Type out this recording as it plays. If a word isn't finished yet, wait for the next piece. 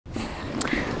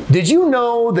Did you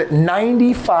know that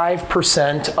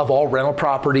 95% of all rental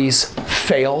properties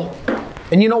fail?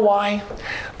 And you know why?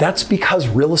 That's because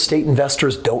real estate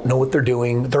investors don't know what they're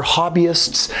doing. They're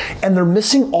hobbyists, and they're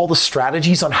missing all the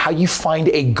strategies on how you find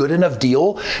a good enough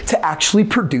deal to actually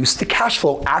produce the cash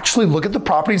flow. Actually look at the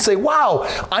property and say, wow,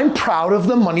 I'm proud of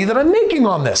the money that I'm making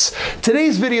on this.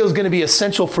 Today's video is going to be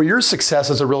essential for your success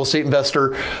as a real estate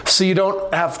investor, so you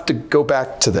don't have to go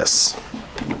back to this.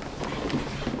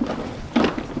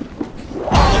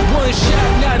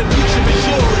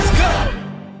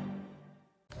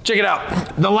 Check it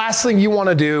out. The last thing you want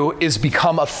to do is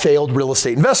become a failed real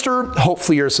estate investor.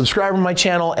 Hopefully you're a subscriber to my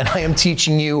channel, and I am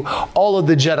teaching you all of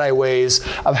the Jedi ways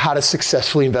of how to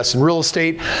successfully invest in real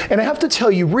estate. And I have to tell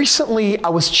you, recently I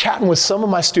was chatting with some of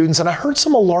my students, and I heard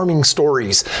some alarming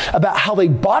stories about how they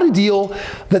bought a deal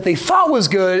that they thought was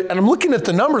good, and I'm looking at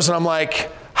the numbers and I'm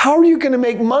like, how are you going to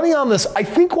make money on this? I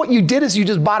think what you did is you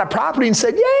just bought a property and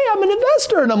said, yay, I'm an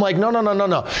investor. And I'm like, no.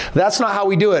 That's not how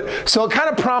we do it. So it kind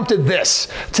of prompted this.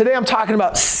 Today I'm talking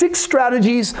about 6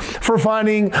 strategies for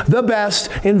finding the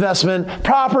best investment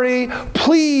property.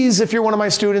 Please, if you're one of my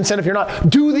students, and if you're not,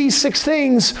 do these 6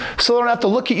 things so they don't have to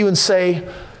look at you and say,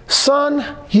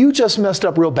 son, you just messed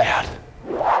up real bad.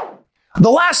 The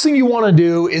last thing you want to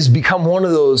do is become one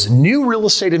of those new real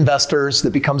estate investors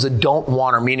that becomes a don't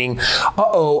wanter, meaning,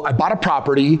 I bought a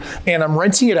property and I'm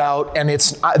renting it out and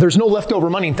there's no leftover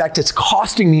money. In fact, it's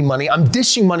costing me money. I'm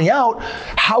dishing money out.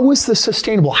 How is this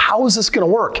sustainable? How is this going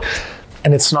to work?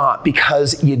 And it's not,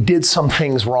 because you did some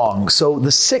things wrong. So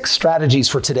the 6 strategies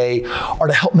for today are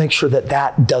to help make sure that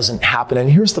that doesn't happen. And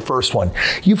here's the first one.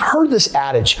 You've heard this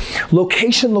adage,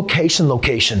 location, location,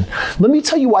 location. Let me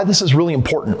tell you why this is really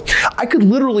important. I could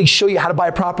literally show you how to buy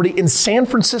a property in San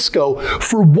Francisco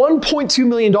for $1.2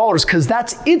 million, because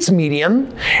that's its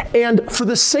median. And for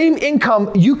the same income,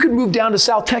 you could move down to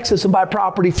South Texas and buy a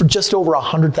property for just over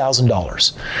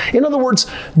 $100,000. In other words,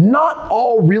 not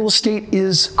all real estate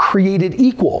is created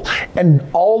equal, and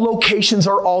all locations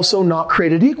are also not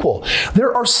created equal.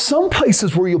 There are some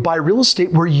places where you buy real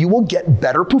estate where you will get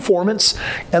better performance,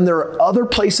 and there are other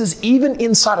places, even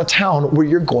inside a town, where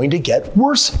you're going to get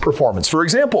worse performance. For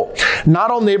example,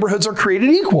 not all neighborhoods are created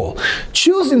equal.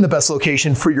 Choosing the best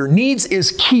location for your needs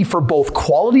is key for both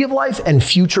quality of life and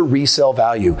future resale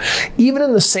value. Even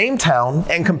in the same town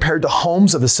and compared to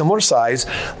homes of a similar size,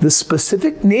 the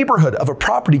specific neighborhood of a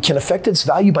property can affect its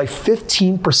value by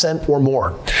 15% or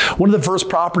more. One of the first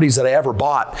properties that I ever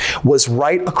bought was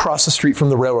right across the street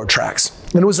from the railroad tracks.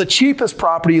 And it was the cheapest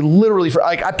property, literally, for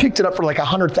I picked it up for like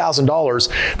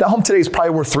 $100,000. That home today is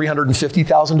probably worth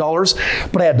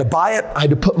 $350,000, but I had to buy it, I had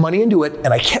to put money into it, and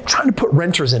I kept trying to put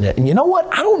renters in it. And you know what?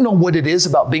 I don't know what it is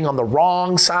about being on the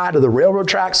wrong side of the railroad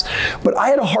tracks, but I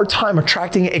had a hard time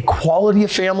attracting a quality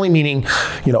of family, meaning,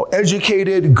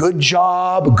 educated, good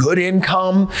job, good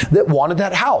income, that wanted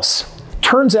that house.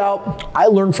 Turns out, I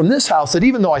learned from this house that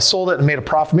even though I sold it and made a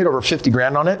profit, made over 50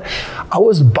 grand on it, I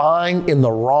was buying in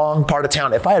the wrong part of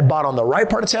town. If I had bought on the right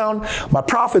part of town, my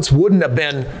profits wouldn't have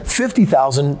been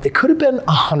 $50,000. It could have been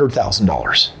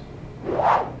 $100,000.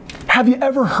 Have you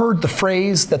ever heard the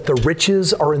phrase that the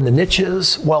riches are in the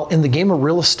niches? Well, in the game of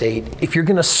real estate, if you're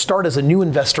going to start as a new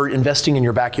investor investing in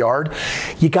your backyard,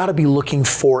 you got to be looking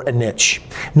for a niche.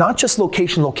 Not just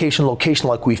location, location, location,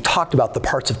 like we've talked about the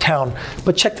parts of town,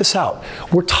 but check this out.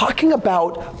 We're talking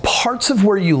about parts of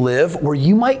where you live where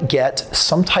you might get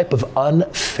some type of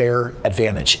unfair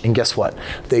advantage. And guess what?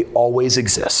 They always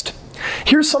exist.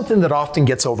 Here's something that often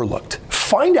gets overlooked.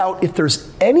 Find out if there's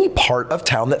any part of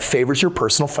town that favors your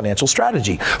personal financial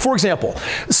strategy. For example,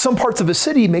 some parts of a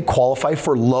city may qualify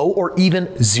for low or even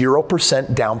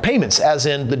 0% down payments, as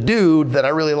in the dude that I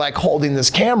really like holding this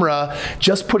camera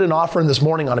just put an offer in this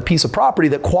morning on a piece of property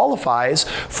that qualifies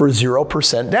for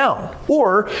 0% down.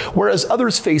 Or whereas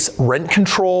others face rent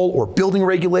control or building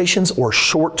regulations or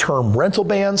short-term rental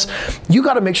bans, you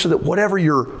got to make sure that whatever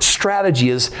your strategy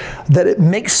is, that it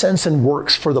makes sense and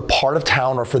works for the part of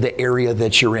town or for the area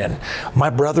that you're in.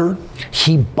 My brother,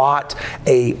 he bought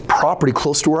a property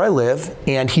close to where I live,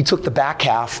 and he took the back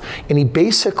half and he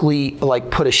basically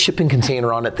put a shipping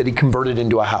container on it that he converted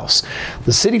into a house.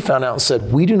 The city found out and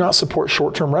said, we do not support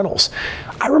short-term rentals.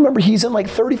 I remember he's in like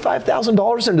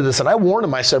 $35,000 into this, and I warned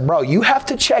him. I said, bro, you have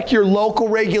to check your local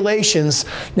regulations.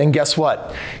 And guess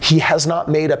what? He has not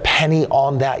made a penny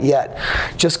on that yet.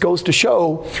 Just goes to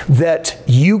show that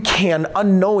you can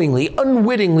unknowingly,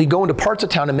 unwittingly go into parts of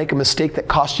town and make a mistake that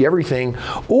costs you everything,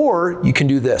 or you can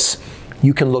do this.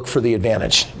 You can look for the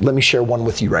advantage. Let me share one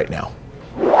with you right now.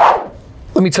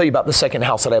 Let me tell you about the second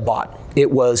house that I bought. It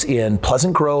was in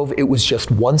Pleasant Grove. It was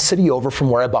just one city over from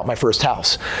where I bought my first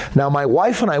house. Now, my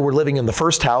wife and I were living in the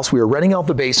first house. We were renting out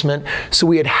the basement, so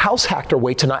we had house hacked our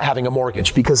way to not having a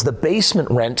mortgage because the basement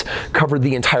rent covered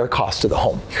the entire cost of the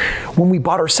home. When we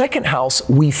bought our second house,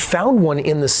 we found one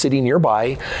in the city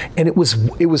nearby, and it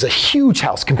was a huge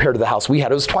house compared to the house we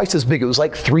had. It was twice as big. It was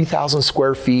like 3,000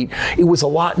 square feet. It was a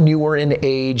lot newer in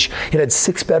age. It had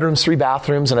 6 bedrooms, 3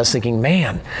 bathrooms, and I was thinking,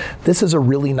 man, this is a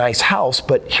really nice house,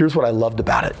 but here's what I loved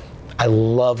about it. I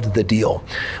loved the deal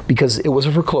because it was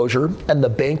a foreclosure and the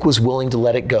bank was willing to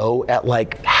let it go at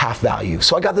like half value.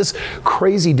 So I got this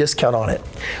crazy discount on it.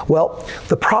 Well,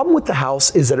 the problem with the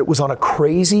house is that it was on a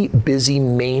crazy busy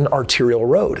main arterial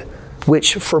road,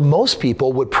 which for most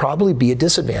people would probably be a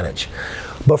disadvantage.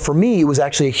 But for me, it was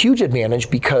actually a huge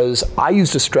advantage because I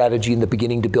used a strategy in the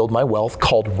beginning to build my wealth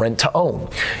called rent to own.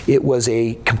 It was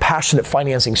a compassionate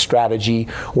financing strategy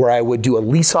where I would do a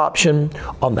lease option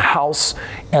on the house,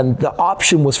 and the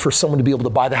option was for someone to be able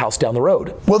to buy the house down the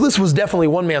road. Well, this was definitely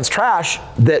one man's trash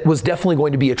that was definitely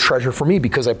going to be a treasure for me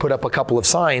because I put up a couple of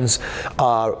signs,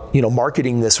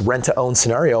 marketing this rent to own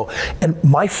scenario, and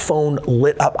my phone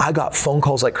lit up. I got phone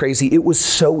calls like crazy. It was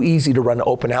so easy to run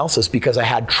open houses because I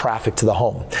had traffic to the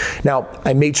home. Now,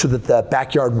 I made sure that the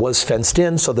backyard was fenced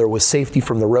in, so there was safety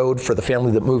from the road for the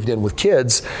family that moved in with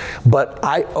kids, but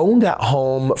I owned that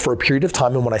home for a period of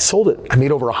time, and when I sold it, I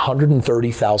made over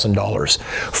 $130,000.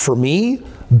 For me,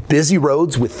 busy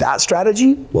roads with that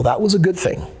strategy, well, that was a good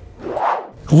thing.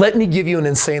 Let me give you an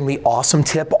insanely awesome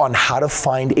tip on how to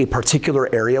find a particular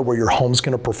area where your home's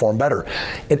going to perform better.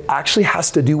 It actually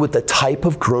has to do with the type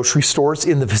of grocery stores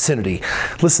in the vicinity.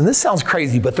 Listen, this sounds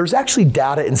crazy, but there's actually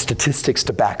data and statistics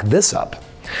to back this up.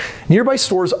 Nearby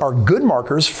stores are good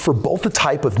markers for both the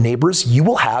type of neighbors you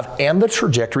will have and the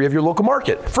trajectory of your local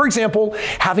market. For example,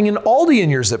 having an Aldi in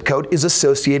your zip code is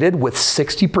associated with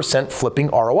 60% flipping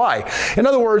ROI. In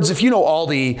other words, if you know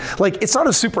Aldi, it's not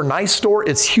a super nice store,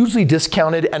 it's hugely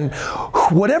discounted, and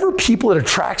whatever people it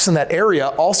attracts in that area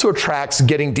also attracts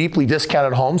getting deeply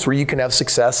discounted homes where you can have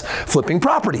success flipping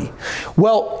property.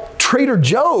 Well, Trader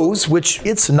Joe's, which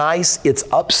it's nice, it's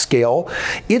upscale,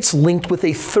 it's linked with a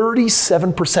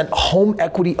 37% home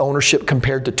equity ownership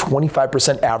compared to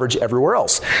 25% average everywhere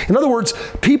else. In other words,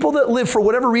 people that live for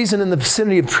whatever reason in the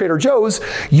vicinity of Trader Joe's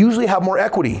usually have more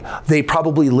equity. They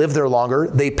probably live there longer,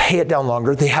 they pay it down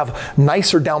longer, they have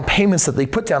nicer down payments that they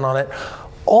put down on it,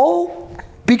 all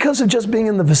because of just being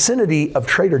in the vicinity of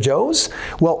Trader Joe's.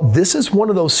 Well, this is one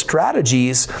of those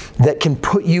strategies that can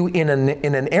put you in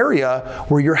an area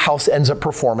where your house ends up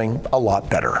performing a lot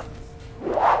better.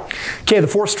 Okay, the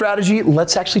fourth strategy,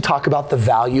 let's actually talk about the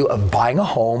value of buying a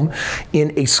home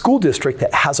in a school district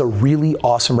that has a really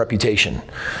awesome reputation.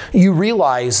 You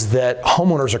realize that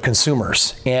homeowners are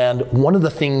consumers, and one of the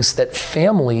things that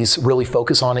families really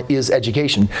focus on is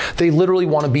education. They literally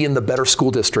want to be in the better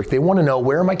school district. They want to know,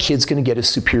 where are my kids going to get a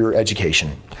superior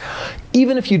education?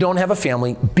 Even if you don't have a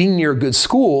family, being near good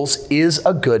schools is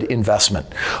a good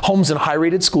investment. Homes in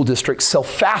high-rated school districts sell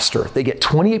faster. They get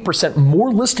 28%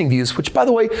 more listing views, which, by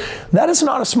the way, that is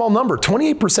not a small number.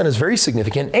 28% is very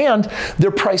significant, and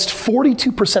they're priced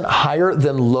 42% higher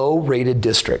than low-rated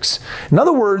districts. In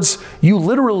other words, you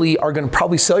literally are going to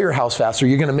probably sell your house faster.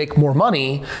 You're going to make more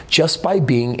money just by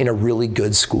being in a really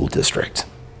good school district.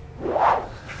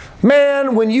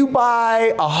 Man, when you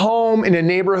buy a home in a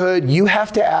neighborhood, you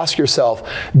have to ask yourself,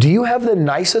 do you have the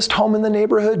nicest home in the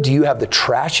neighborhood? Do you have the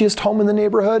trashiest home in the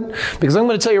neighborhood? Because I'm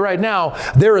going to tell you right now,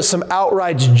 there is some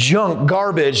outright junk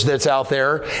garbage that's out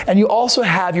there, and you also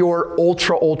have your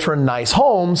ultra nice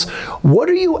homes. What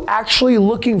are you actually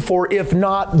looking for if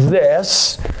not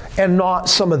this and not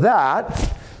some of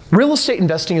that? Real estate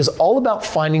investing is all about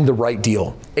finding the right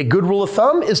deal. A good rule of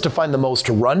thumb is to find the most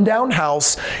rundown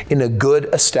house in a good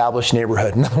established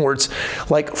neighborhood. In other words,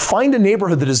 find a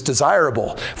neighborhood that is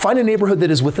desirable. Find a neighborhood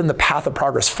that is within the path of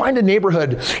progress. Find a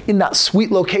neighborhood in that sweet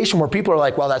location where people are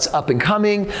like, well, that's up and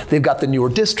coming. They've got the newer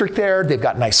district there. They've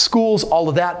got nice schools, all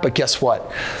of that. But guess what?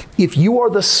 If you are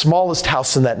the smallest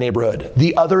house in that neighborhood,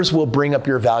 the others will bring up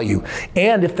your value.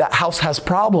 And if that house has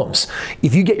problems,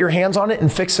 if you get your hands on it and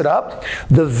fix it up,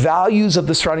 the values of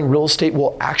the surrounding real estate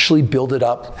will actually build it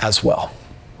up as well.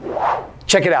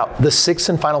 Check it out. The sixth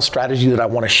and final strategy that I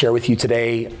want to share with you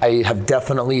today, I have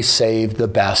definitely saved the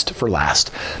best for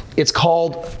last. It's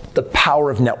called the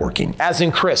power of networking. As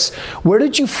in, Kris, where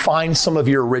did you find some of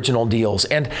your original deals?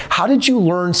 And how did you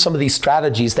learn some of these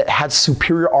strategies that had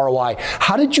superior ROI?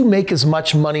 How did you make as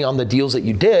much money on the deals that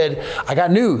you did? I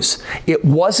got news. It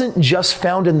wasn't just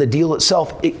found in the deal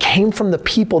itself. It came from the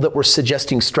people that were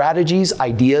suggesting strategies,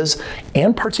 ideas,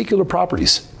 and particular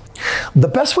properties. The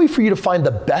best way for you to find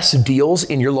the best deals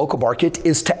in your local market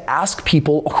is to ask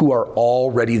people who are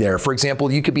already there. For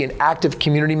example, you could be an active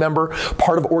community member,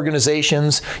 part of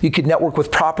organizations. You could network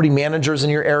with property managers in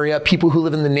your area, people who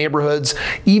live in the neighborhoods,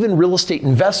 even real estate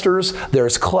investors.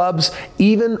 There's clubs,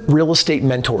 even real estate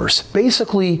mentors.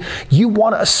 Basically, you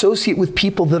want to associate with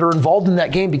people that are involved in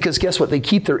that game because guess what? They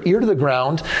keep their ear to the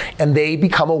ground and they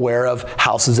become aware of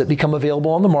houses that become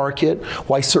available on the market,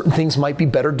 why certain things might be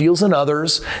better deals than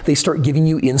others. They start giving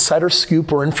you insider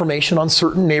scoop or information on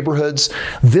certain neighborhoods.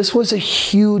 This was a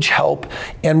huge help.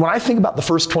 And when I think about the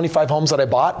first 25 homes that I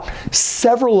bought,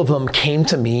 several of them came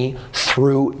to me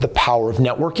through the power of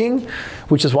networking,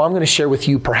 which is why I'm going to share with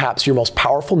you perhaps your most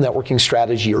powerful networking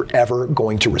strategy you're ever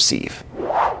going to receive.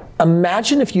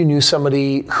 Imagine if you knew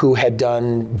somebody who had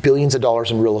done billions of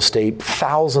dollars in real estate,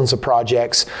 thousands of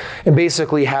projects, and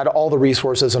basically had all the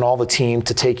resources and all the team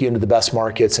to take you into the best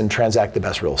markets and transact the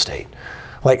best real estate.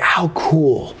 Like, how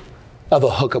cool of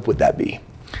a hookup would that be?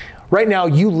 Right now,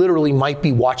 you literally might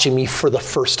be watching me for the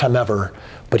first time ever,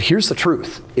 but here's the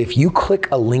truth. If you click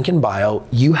a link in bio,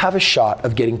 you have a shot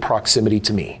of getting proximity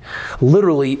to me.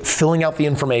 Literally filling out the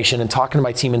information and talking to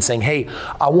my team and saying, hey,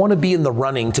 I want to be in the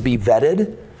running to be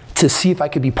vetted to see if I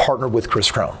could be partnered with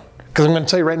Kris Krohn. Because I'm going to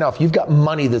tell you right now, if you've got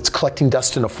money that's collecting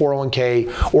dust in a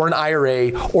 401k or an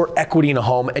IRA or equity in a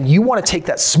home, and you want to take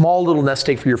that small little nest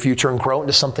egg for your future and grow it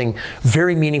into something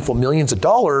very meaningful, millions of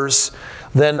dollars,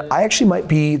 then I actually might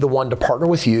be the one to partner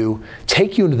with you,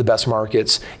 take you into the best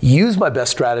markets, use my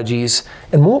best strategies,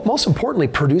 and most importantly,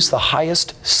 produce the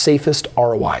highest, safest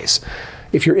ROIs.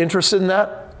 If you're interested in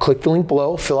that, click the link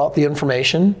below, fill out the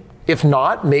information. If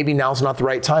not, maybe now's not the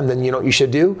right time, then you know what you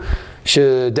should do? You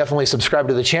should definitely subscribe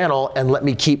to the channel and let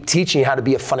me keep teaching you how to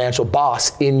be a financial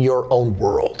boss in your own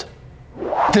world.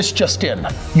 This just in,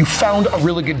 you found a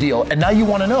really good deal and now you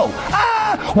want to know,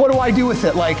 what do I do with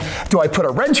it? Like, do I put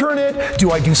a renter in it?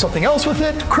 Do I do something else with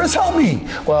it? Kris, help me.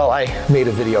 Well, I made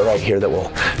a video right here that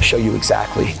will show you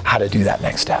exactly how to do that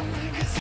next step.